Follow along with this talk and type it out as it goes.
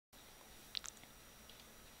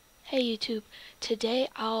Hey YouTube, today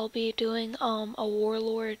I'll be doing a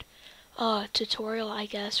Warlord tutorial, I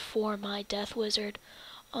guess, for my Death Wizard.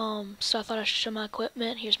 So I thought I should show my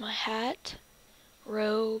equipment. Here's my hat,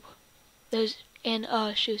 robe, those and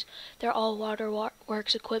shoes. They're all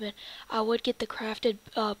Waterworks equipment. I would get the crafted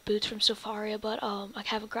boots from Safaria, but I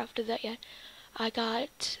haven't crafted that yet. I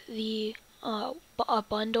got the a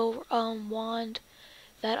bundle wand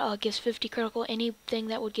that gives 50 critical. Anything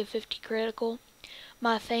that would give 50 critical.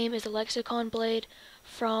 My theme is a Lexicon Blade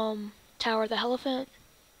from Tower of the Elephant.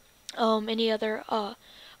 Any other a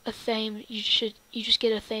theme, you just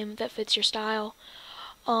get a theme that fits your style.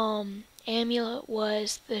 Amulet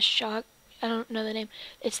was the shock. I don't know the name.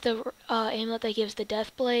 It's the amulet that gives the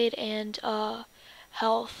Death Blade and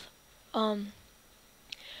health. The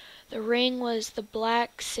ring was the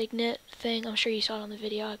black signet thing. I'm sure you saw it on the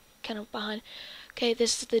video. I kind of behind. Okay,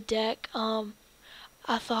 this is the deck.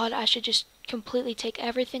 I thought I should just completely take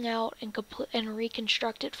everything out and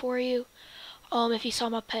reconstruct it for you. If you saw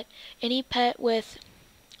my pet, any pet with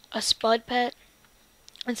a spud pet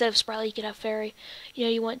instead of Sprightly, you could have fairy. You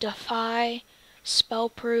know, you want defy,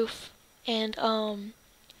 spellproof, and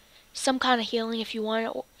some kind of healing if you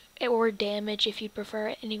want it, or damage if you prefer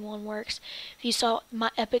it. Anyone works. If you saw my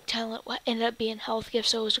epic talent ended up being health gift,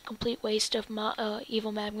 so it was a complete waste of my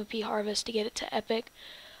evil magma P harvest to get it to epic.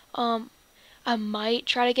 I might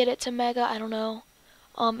try to get it to Mega. I don't know.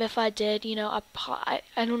 If I did, you know, I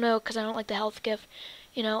don't know because I don't like the health gift,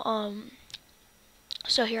 you know.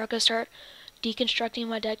 So here I'm gonna start deconstructing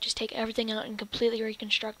my deck. Just take everything out and completely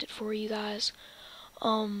reconstruct it for you guys.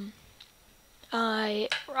 I'm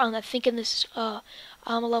thinking this. I'm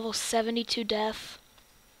a level 72 death.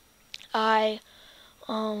 I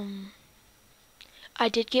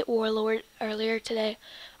did get Warlord earlier today.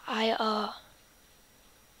 I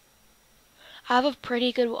have a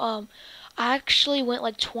pretty good I actually went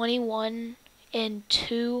like 21 and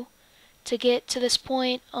 2 to get to this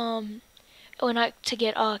point. To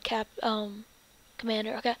get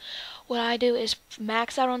commander. Okay, what I do is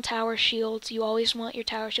max out on tower shields. You always want your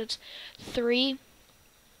tower shields 3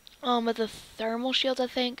 of the thermal shields, I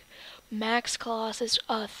think. Max Colossus,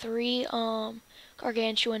 3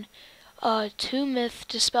 gargantuan, 2 myth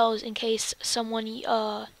dispels in case someone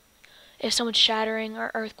if someone's shattering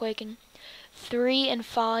or earthquaking. 3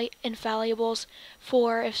 infallibles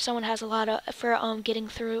for if someone has a lot of getting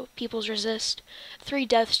through people's resist. 3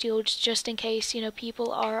 death shields just in case, you know,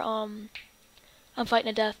 people are I'm fighting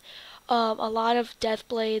a death. A lot of death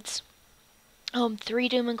blades. 3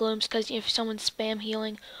 doom and glooms because if someone's spam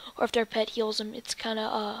healing or if their pet heals them, it's kind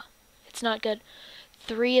of it's not good.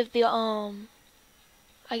 3 of the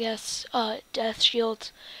I guess death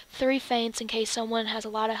shields. 3 feints in case someone has a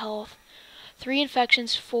lot of health. 3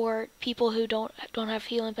 infections for people who don't have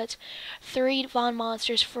healing pets. 3 Von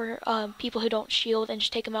monsters for people who don't shield and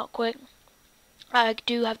just take them out quick. I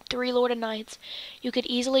do have 3 Lord of Knights. You could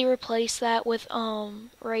easily replace that with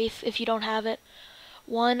Wraith if you don't have it.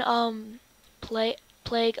 1 plague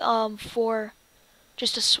for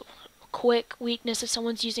just a quick weakness if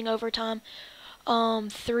someone's using overtime.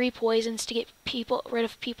 3 poisons to get rid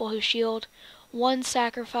of people who shield. 1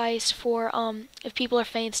 sacrifice for if people are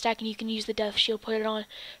feint stacking, you can use the death shield, put it on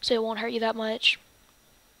so it won't hurt you that much.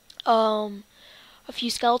 A few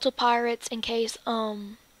skeletal pirates in case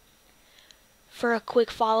for a quick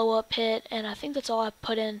follow-up hit, and I think that's all I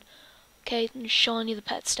put in. Okay, showing you the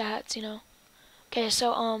pet stats, you know. Okay,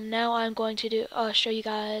 so now I'm going to show you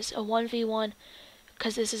guys a 1v1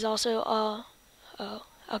 because this is also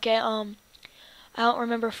okay, I don't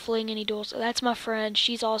remember fleeing any duels. That's my friend.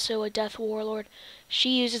 She's also a Death Warlord. She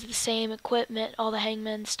uses the same equipment, all the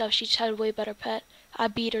hangman stuff. She just had a way better pet. I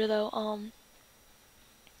beat her though.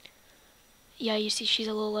 Yeah, you see she's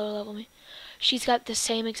a little lower level than me. She's got the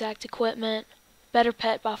same exact equipment. Better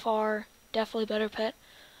pet by far. Definitely better pet.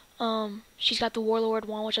 She's got the Warlord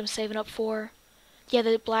wand, which I'm saving up for. Yeah,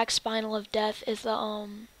 the black spinal of death is the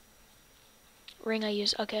ring I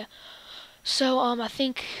use. Okay. So I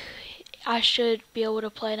think I should be able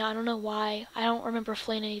to play now. I don't know why. I don't remember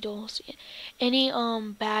playing any duels. Any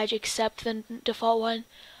badge except the default one.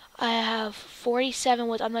 I have 47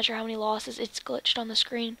 with I'm not sure how many losses. It's glitched on the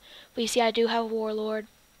screen. But you see I do have a Warlord.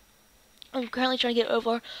 I'm currently trying to get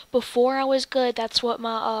Overlord. Before I was good, that's what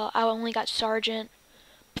my I only got Sergeant.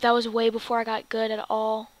 But that was way before I got good at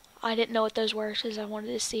all. I didn't know what those were because I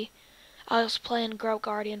wanted to see. I was playing Grub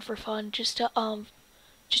Guardian for fun just to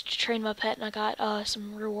train my pet, and I got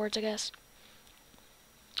some rewards, I guess.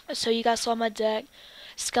 So you guys saw my deck.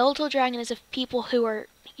 Skeletal Dragon is if people who are,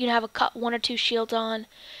 you know, have 1 or 2 shields on,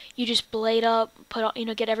 you just blade up, put on, you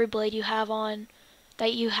know, get every blade you have on,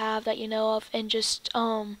 that you know of, and just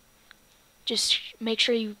just make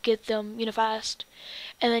sure you get them, fast.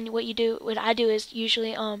 And then what I do is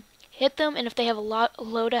usually hit them, and if they have a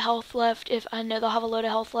load of health left, if I know they'll have a load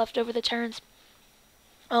of health left over the turns,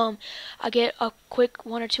 I get a quick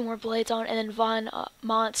one or two more blades on, and then Von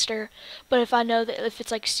Monster. But if I know that if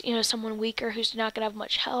it's like someone weaker who's not gonna have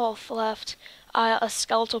much health left, a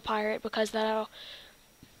Skeletal Pirate, because that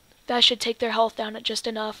should take their health down at just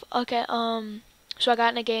enough. Okay, so I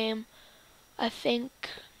got in a game. I think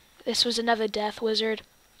this was another Death Wizard.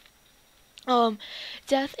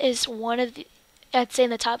 Death is one of the, I'd say in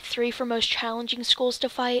the top 3 for most challenging schools to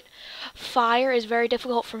fight. Fire is very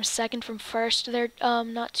difficult from second. From first, they're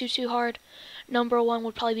not too hard. Number 1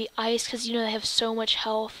 would probably be Ice, because they have so much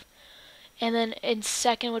health. And then in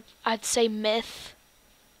second I'd say Myth.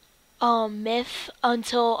 Myth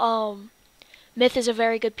Myth is a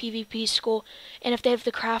very good PvP school, and if they have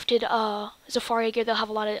the crafted Zafari gear, they'll have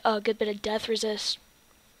a good bit of death resist.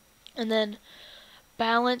 And then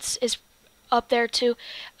Balance is up there too.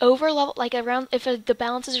 Over level, like around, if the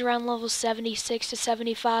balance is around level 76 to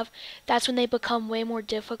 75, that's when they become way more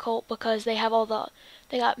difficult, because they have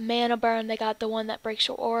they got Mana Burn, they got the one that breaks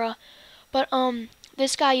your aura. But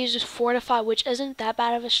this guy uses Fortify, which isn't that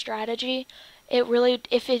bad of a strategy.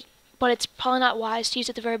 But it's probably not wise to use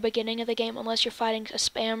at the very beginning of the game unless you're fighting a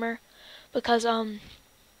spammer, because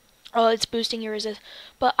it's boosting your resist.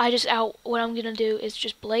 But what I'm gonna do is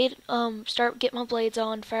just get my blades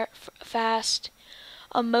on fast.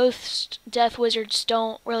 Most Death Wizards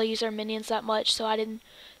don't really use their minions that much, so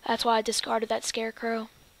that's why I discarded that Scarecrow.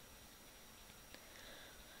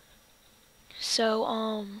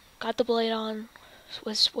 So got the blade on.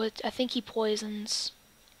 I think he poisons.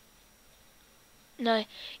 No,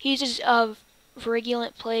 he uses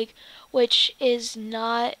Virulent Plague, which is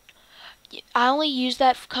not. I only use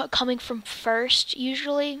that coming from first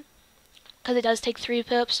usually, because it does take 3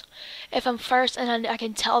 pips. If I'm first and I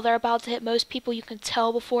can tell they're about to hit, most people you can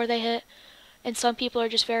tell before they hit, and some people are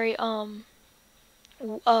just very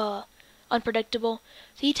unpredictable.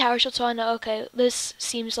 So he tower shields, so I know, okay, this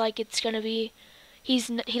seems like it's gonna be. He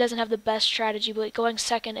doesn't have the best strategy, but going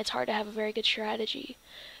second, it's hard to have a very good strategy.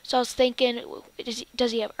 So I was thinking,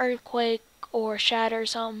 does he have Earthquake or Shatter or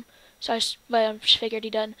something? But I just figured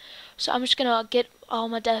he doesn't. So I'm just gonna get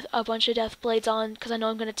a bunch of Death Blades on, because I know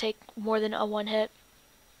I'm gonna take more than a 1 hit.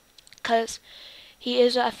 Because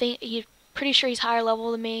he's pretty sure he's higher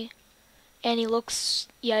level than me, and he looks,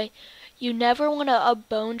 yeah. You never want a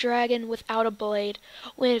Bone Dragon without a blade.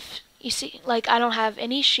 If you see, like, I don't have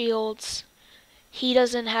any shields. He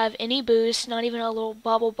doesn't have any boost, not even a little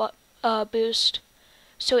bubble boost.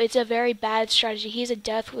 So it's a very bad strategy. He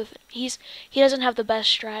doesn't have the best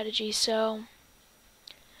strategy, so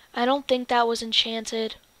I don't think that was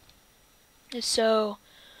enchanted. So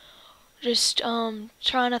just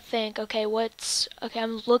trying to think, okay,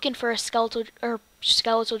 I'm looking for a skeletal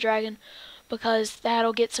dragon, because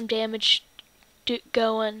that'll get some damage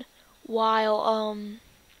going while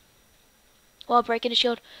breaking a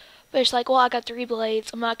shield. But it's like, well, I got 3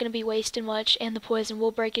 blades. I'm not going to be wasting much, and the poison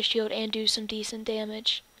will break his shield and do some decent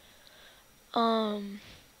damage. So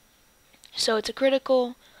it's a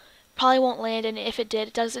critical. Probably won't land, and if it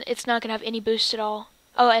did, it's not going to have any boost at all.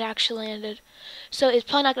 Oh, it actually landed. So it's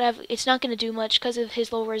probably not going to it's not going to do much because of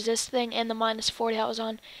his little resist thing and the -40 that was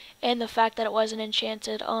on, and the fact that it wasn't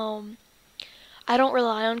enchanted. I don't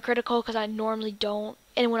rely on critical because I normally don't,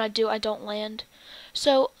 and when I do, I don't land.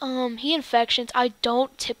 So, he infections. I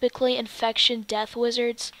don't typically infection Death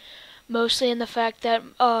Wizards, mostly in the fact that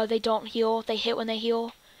they don't heal. They hit when they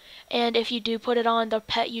heal, and if you do put it on, the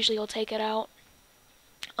pet usually will take it out.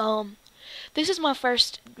 This is my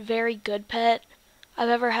first very good pet I've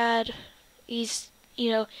ever had.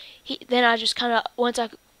 Then I just kind of, once I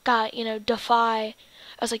got, Defy,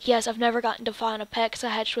 I was like, yes, I've never gotten Defy on a pet, because I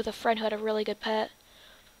hatched with a friend who had a really good pet.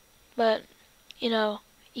 But,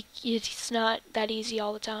 it's not that easy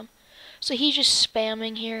all the time. So he's just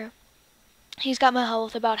spamming here. He's got my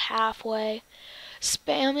health about halfway.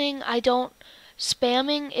 Spamming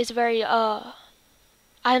is very,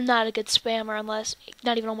 I'm not a good spammer unless,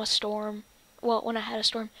 not even on my storm. Well, when I had a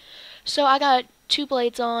storm. So I got 2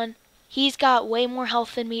 blades on. He's got way more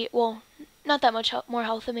health than me. Well, not that much more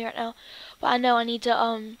health than me right now. But I know I need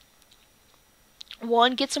to,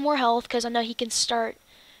 get some more health, because I know he can start.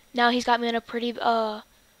 Now he's got me in a pretty,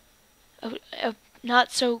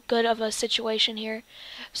 not so good of a situation here.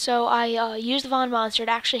 So I use the Von Monster. It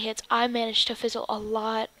actually hits. I managed to fizzle a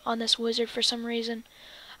lot on this wizard for some reason.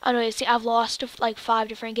 I don't know. See, I've lost like 5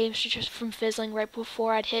 different games just from fizzling right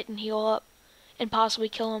before I'd hit and heal up and possibly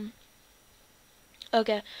kill him.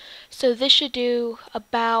 Okay, so this should do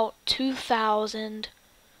about 2,000.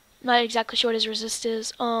 not exactly sure what his resist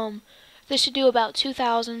is. This should do about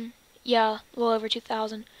 2,000. Yeah, a little over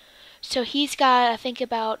 2,000. So he's got, I think,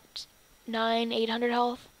 about 800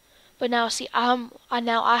 health. But now, see, I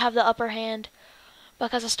have the upper hand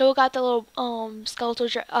because I still got the little skeletal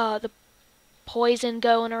the poison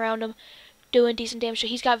going around him, doing decent damage. So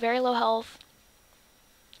he's got very low health.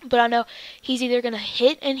 But I know he's either gonna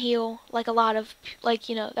hit and heal, like a lot of, like,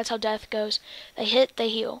 that's how death goes. They hit, they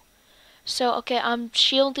heal. So okay, I'm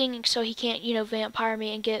shielding so he can't, vampire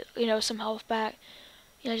me and get, some health back.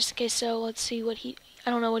 Just in case. So let's see what I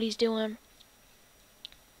don't know what he's doing.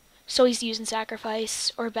 So he's using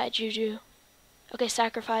sacrifice or bad juju. Okay,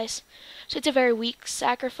 sacrifice. So it's a very weak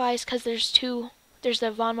sacrifice because there's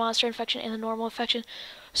the Von Monster infection and the normal infection.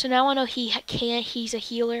 So now I know he's a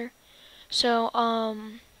healer. So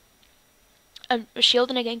I'm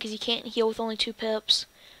shielding again because he can't heal with only 2 pips.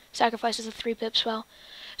 Sacrifice is a 3 pip spell.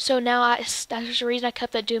 So now that's the reason I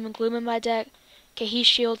kept that Doom and Gloom in my deck. Okay, he's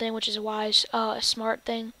shielding, which is a wise, smart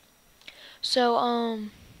thing. So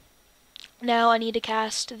now I need to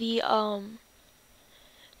cast the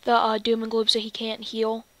Doom and Gloom so he can't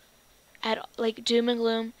heal. At like Doom and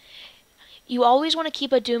Gloom, you always want to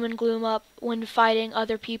keep a Doom and Gloom up when fighting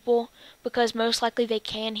other people because most likely they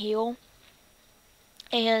can heal,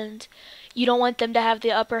 and you don't want them to have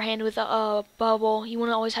the upper hand with a bubble. You want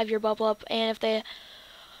to always have your bubble up, and if they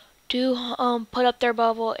do put up their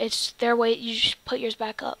bubble, it's their way. You just put yours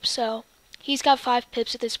back up. So he's got 5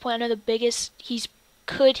 pips at this point. I know the biggest he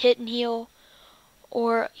could hit and heal,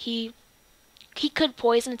 or he could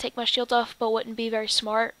poison and take my shield off, but wouldn't be very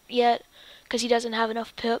smart yet because he doesn't have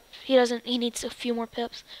enough pip. He needs a few more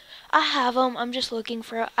pips. I have him. I'm just looking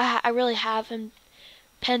for. I really have him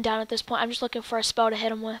pinned down at this point. I'm just looking for a spell to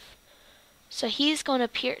hit him with. So he's gonna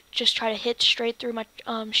just try to hit straight through my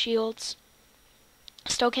shields.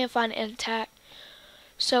 Still can't find an attack.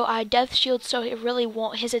 So I death shield, so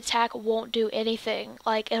his attack won't do anything.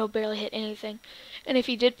 Like, it'll barely hit anything. And if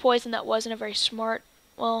he did poison, that wasn't a very smart,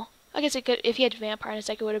 well, I guess it could, if he had vampire in his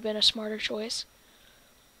deck, it would have been a smarter choice.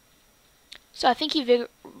 So I think he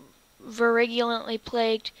virulently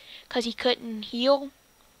plagued because he couldn't heal,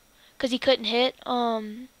 because he couldn't hit,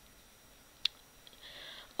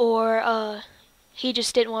 or he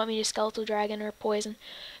just didn't want me to skeletal dragon or poison.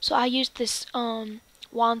 So I used this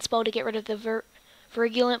wand spell to get rid of the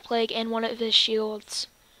virulent plague and one of his shields.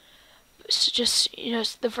 Just,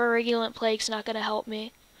 the virulent plague's not going to help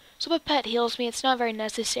me. So my pet heals me. It's not very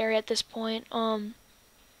necessary at this point.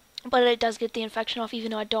 But it does get the infection off,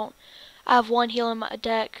 even though I have 1 heal in my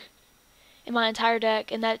deck, in my entire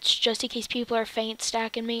deck, and that's just in case people are faint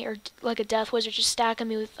stacking me, or like a death wizard just stacking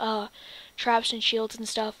me with traps and shields and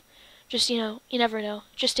stuff. Just, you never know,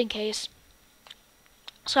 just in case.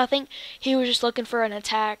 So I think he was just looking for an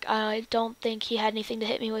attack. I don't think he had anything to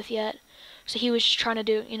hit me with yet. So he was just trying to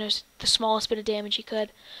do, the smallest bit of damage he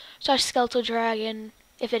could. So I skeletal dragon.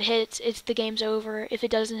 If it hits, the game's over. If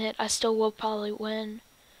it doesn't hit, I still will probably win.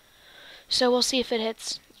 So we'll see if it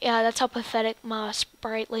hits. Yeah, that's how pathetic my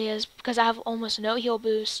sprightly is, because I have almost no heal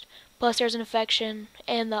boost. Plus there's an infection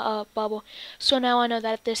and the bubble. So now I know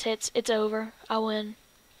that if this hits, it's over. I win.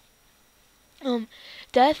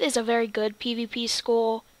 Death is a very good PvP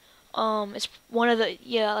school. It's one of the,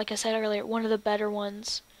 like I said earlier, one of the better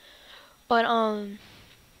ones. But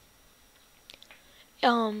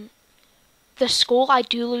the school I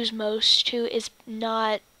do lose most to is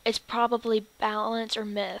it's probably balance or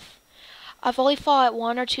myth. I've only fought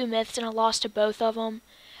 1 or 2 myths and I lost to both of them.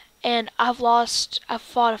 And I've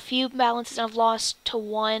fought a few balances and I've lost to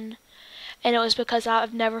 1. And it was because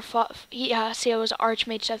I've never fought, see, I was an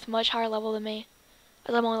archmage that's much higher level than me.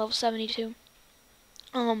 I'm only level 72.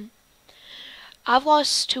 I've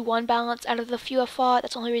lost to 1 balance out of the few I fought.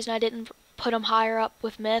 That's the only reason I didn't put them higher up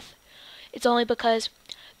with myth. It's only because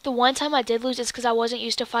the one time I did lose is because I wasn't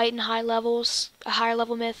used to fighting high levels, a higher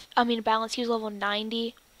level myth. Balance, he was level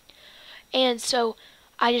 90. And so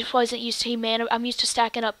I just wasn't used to I'm used to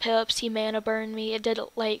stacking up pips. He mana burned me. It did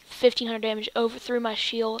like 1,500 damage through my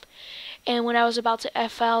shield. And when I was about to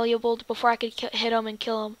valuable before I could hit him and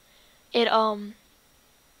kill him,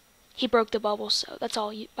 he broke the bubble. So that's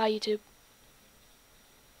all by YouTube.